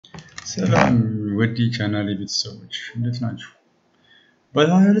ሰላም ወዲ ቻናል ቤተሰቦች እንዴት ናችሁ?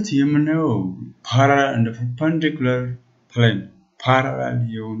 በዛሬው የምናየው parallel and perpendicular plane parallel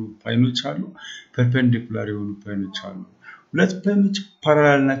የሆኑ ፕሌኖች አሉ perpendicular የሆኑ ፕሌኖች አሉ ሁለት ፕሌኖች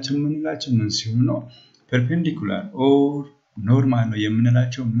parallel ናቸው የምንላቸው ምን ሲሆኑ ነው perpendicular or normal ነው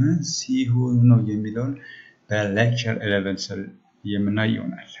የምንላቸው ምን ሲሆኑ ነው የሚለውን በሌክቸር 11 ስር የምናየው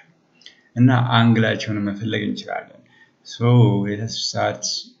ይሆናል እና አንግላቸውን መፈለግ እንችላለን. So let us start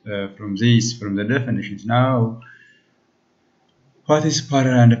from the definitions now. What is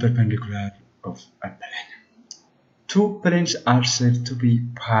parallel and perpendicular of a plane? Two planes are said to be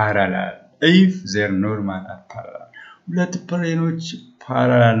parallel if their normal are parallel. ሁለት ፕሌኖች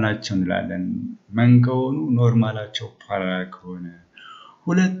parallel ናቸው እንላለን ምን ከሆኑ ኖርማላቸው parallel ከሆነ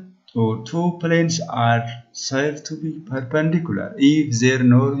ሁለት two planes are said to be perpendicular if their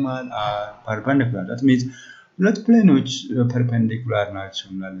normal are perpendicular. That means ሁለት ፕሌኖች perpendicular ናቸው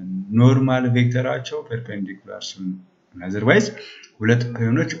እንላለን ኖርማል ቬክተራቸው perpendicular ሲሆን otherwise ሁለት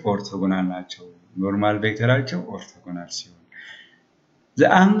ፕሌኖች orthogonal ናቸው ኖርማል ቬክተራቸው orthogonal ሲሆን the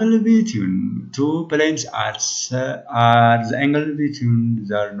angle between two planes are the angle between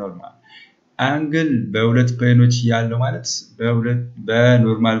the normal angle በሁለት ፕሌኖች ያለው ማለት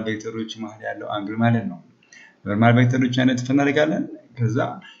በኖርማል ቬክተሮች መሃል ያለው አንግል ማለት ነው ኖርማል ቬክተሮች አይነት ፈናለጋለን ከዛ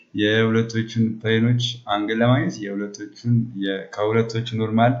የሁለቶቹን ፕሌኖች አንግል ለማግኘት ከሁለቶቹ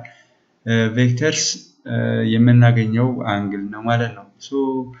ኖርማል ቬክተርስ የምናገኘው አንግል ነው ማለት ነው so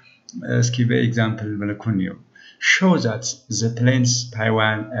እስኪ በኤግዛምፕል መልኩ ነው show that the planes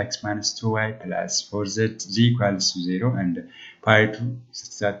pi1 x minus 2y plus 4z is equals to 0 and pi2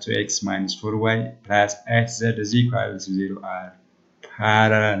 that to x minus 4y plus xz is equals to 0 are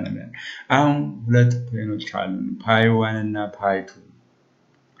parallel. አሁን ሁለት ፕሌኖች አሉ pi1 እና pi2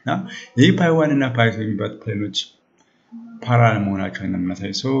 now ይህ pi1 እና pi2 የሚባሉት ፕሌኖች parallel መሆናቸውን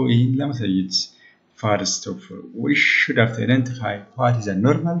እናሳይ so ይሄን ለማሳየት first of all we should have to identify what is a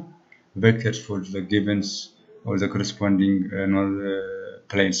normal vector for the given or the corresponding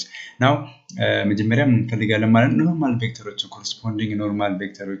planes. Now መጀመሪያ እንፈልጋለን ማለት ኖርማል ቬክተሮች corresponding normal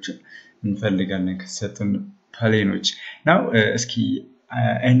ቬክተሮች እንፈልጋለን ከሰጡን ፕሌኖች now እስኪ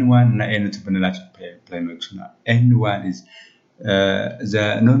n1 እና n2 ብንላቸው ፕሌኖች እና n1 is the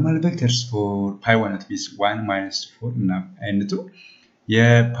normal vectors for pi1 at least 1 minus 4 and 2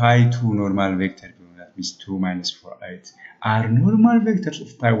 pi2 normal vector that means 2 minus 4 8 are normal vectors of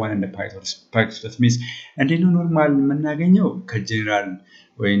pi1 and pi2 that means and in normal የምናገኘው ከጀነራል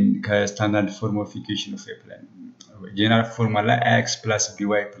ወይን ከስታንዳርድ ፎርም ኦፍ ኢኩዌሽን ኦፍ a plane general formula x plus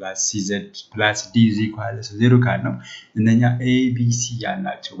by plus cz plus d is equal to 0 ካል ነው እነኛ a b c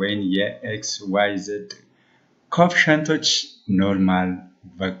ያላቸው ወይን የx y z ኮኤፊሺየንቶች ኖርማል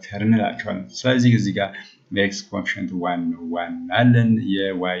ቬክተር እንላቸዋለን ስለዚህ እዚህ ጋር x ኮኤፊሺየንት 1 ነው 1 አለን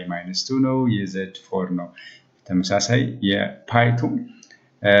y -2 ነው z 4 ነው ተመሳሳይ pi2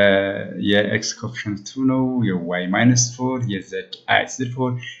 x ኮኤፊሺየንት 2 ነው y -4 z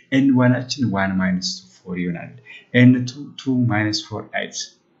 4 n1 አችን 1 -2 4 ይሆናል n2 2 -4 8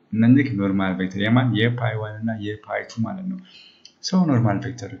 እነዚህ ኖርማል ቬክተር የማን pi1 እና pi2 ማለት ነው so ኖርማል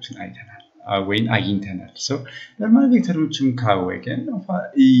ቬክተሮችን አይተናል when አግኝተናል so normal vectorዎችን ካወቀን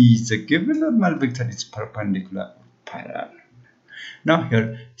is a given normal vector is perpendicular parallel now here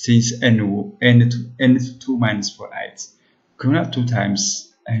since n2 minus 4 8 ከሆነ 2 times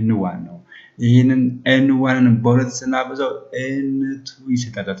n1 ነው ይሄንን n1 ን በሁለት ስናበዛው n2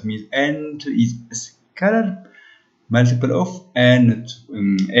 ይሰጣል that means n2 is scalar multiple of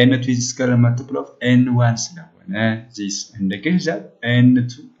n2 is scalar multiple of n1 ስለሆነ this indicates that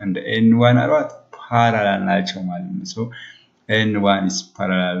n2 and n1 are what parallel ናቸው ማለት ነው so n1 is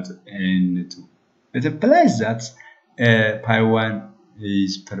parallel to n2 it implies that pi1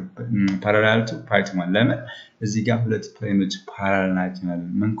 is parallel to pi2 ለምን እዚህ ጋር ሁለት ፕሌኖች parallel ናቸው ማለት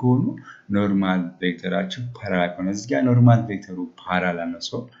ምን ከሆኑ ኖርማል ቬክተራቸው parallel ከሆነ እዚህ ጋር ኖርማል ቬክተሩ parallel ነው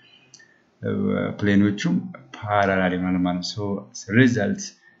so ፕሌኖቹም parallel ማለት ነው so the result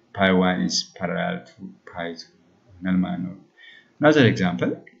pi1 is parallel to pi2 another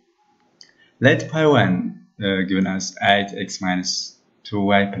example let pi1 given us 8x minus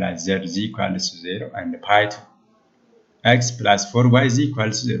 2y plus z is equal to 0 and pi2 x plus 4y is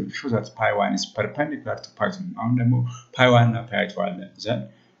equal to 0 shows that pi1 is perpendicular to pi2 አሁን ደግሞ pi1 እና pi2 አለ ዘን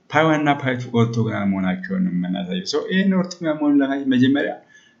pi1 እና pi2 orthogonal መሆናቸውን እናሳየው so ይሄን orthogonal መሆኑን ለማየት መጀመሪያ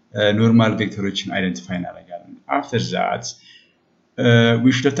normal vectoroችን identify እናደርጋለን after that we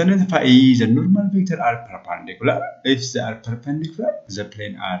should identify the normal vector are perpendicular if they are perpendicular the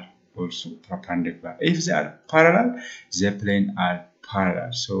plane are also perpendicular if they are parallel the plane are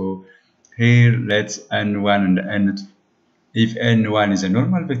parallel so here let's n1 and n2 if n1 is a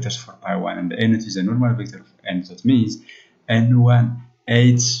normal vector for pi1 and n2 is a normal vector of n2, that means n1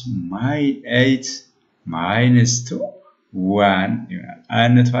 8 minus 2 1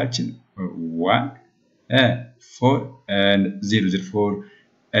 n2 1 4 and 0, therefore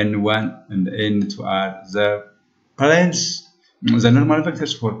n1 and n2 are the planes, the normal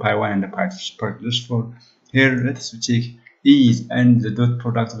vectors for pi1 and pi2. Just for here, let's check is and the dot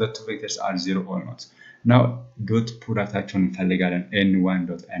product of the two vectors are 0 or not. Now dot product actually እንፈልጋለን n1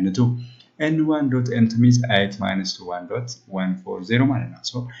 dot n2. n1 dot n2 means 8 minus 2 1 dot 140 ማለት ነው.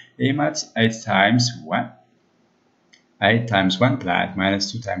 So a ማለት 8 times 1 8 times 1 plus minus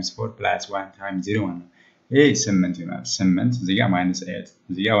 2 times 4 plus 1 times 0 1. A 8 ይሆናል 8 እዚህ ጋር minus 8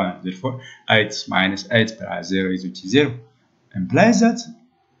 እዚህ ጋር 1. Therefore 8 minus 8 plus 0 is 0. Implies that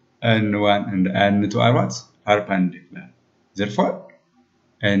n1 and n2 are what? Perpendicular. Therefore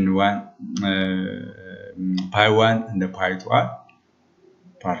n1 pi1 and pi2 are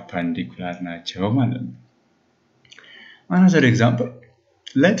perpendicular ናቸው ማለት ነው. Another example,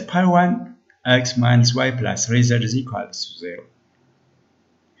 let pi1 x minus y plus 3z is equal to 0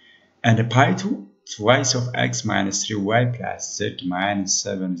 and pi2 twice of x minus 3y plus z minus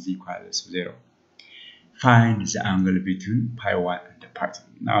 7 is equal to 0. Find the angle between pi1 and pi2.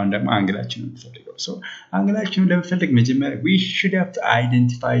 Now the angle so angle we should have to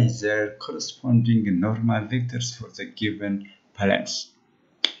identify their corresponding normal vectors for the given planes.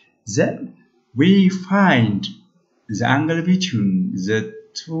 Then we find the angle between the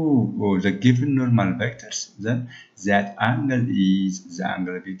two or the given normal vectors. Then that angle is the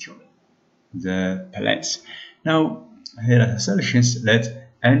angle between the planes. Now here are the solutions. Let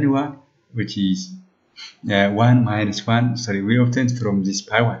n1, which is 1 minus 1, sorry, we obtained from this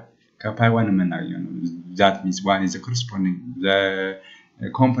pi1. Pi1 that means 1 is the corresponding the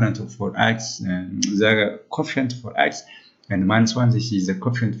component of for x, the coefficient for x, and minus 1 this is the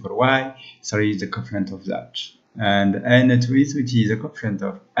coefficient for y, 3 is the coefficient of that, and n2 is which is the coefficient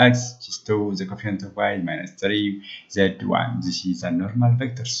of x, which is 2, the coefficient of y minus 3, z1. This is the normal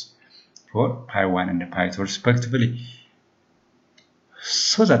vectors for pi1 and pi2 respectively.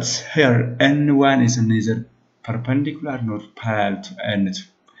 So that here n1 is neither perpendicular nor parallel to n2.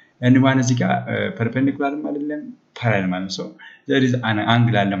 n1 is perpendicular parallel, so there is an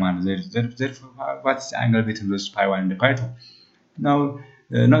angle therefore what is the angle between those pi1 and pi2? Now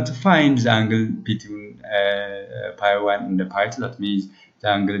not to find the angle between pi1 and pi2, that means the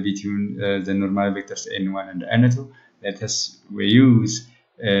angle between the normal vectors n1 and n2, let us use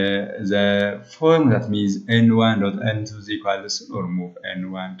the form that means n1 dot n2 is equal to norm of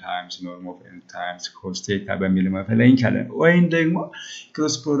n1 times norm of n times cos theta በሚል መፈለግ እንችላለን። ወይም ደግሞ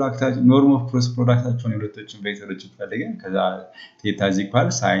ክሮስ ፕሮዳክታችን norm of cross ፕሮዳክታቸውን የሁለቶችን ቬክተሮች ፈልገን ከዛ theta is equal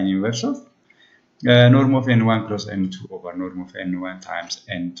sin inverse of norm of n1 cross n2 over norm of n1 times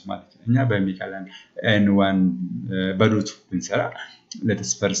n2 ማለት ነው። እኛ በሚቀለን n1 በዶት ብንሰራ, let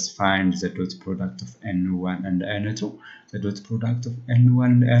us first find the dot product of n1 and n2. The dot product of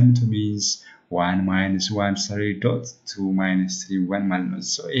n1 and n2 means 1 minus 1 3 dot 2 minus 3 1 minus,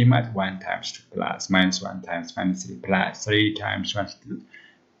 so a mat 1 times 2 plus minus 1 times minus 3 plus 3 times 1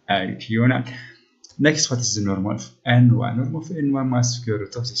 ይሆናል. Next, what is the norm of n1? Norm of n1 must square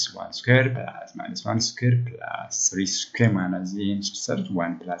root of this 1 square plus minus 1 square plus 3 square minus the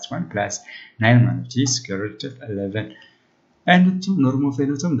 1 plus 1 plus 9 minus is square root of 11. And 2 norm of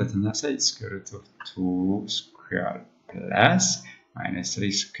n2 that on the side square root of 2 square plus minus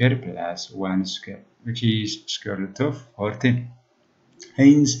 3 square plus 1 square, which is square root of 14.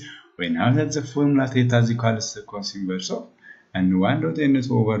 Hence, we now that the formula theta is equal to the cos inverse of n1 dot n2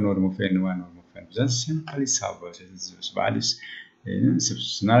 over norm of n1 norm of n2. Just simply substitute those values in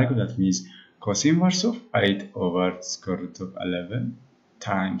substitution. That means cos inverse of 8 over square root of 11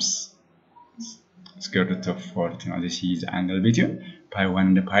 times square root of 14. Now this is the angle between pi1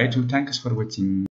 and pi2. Thanks for watching.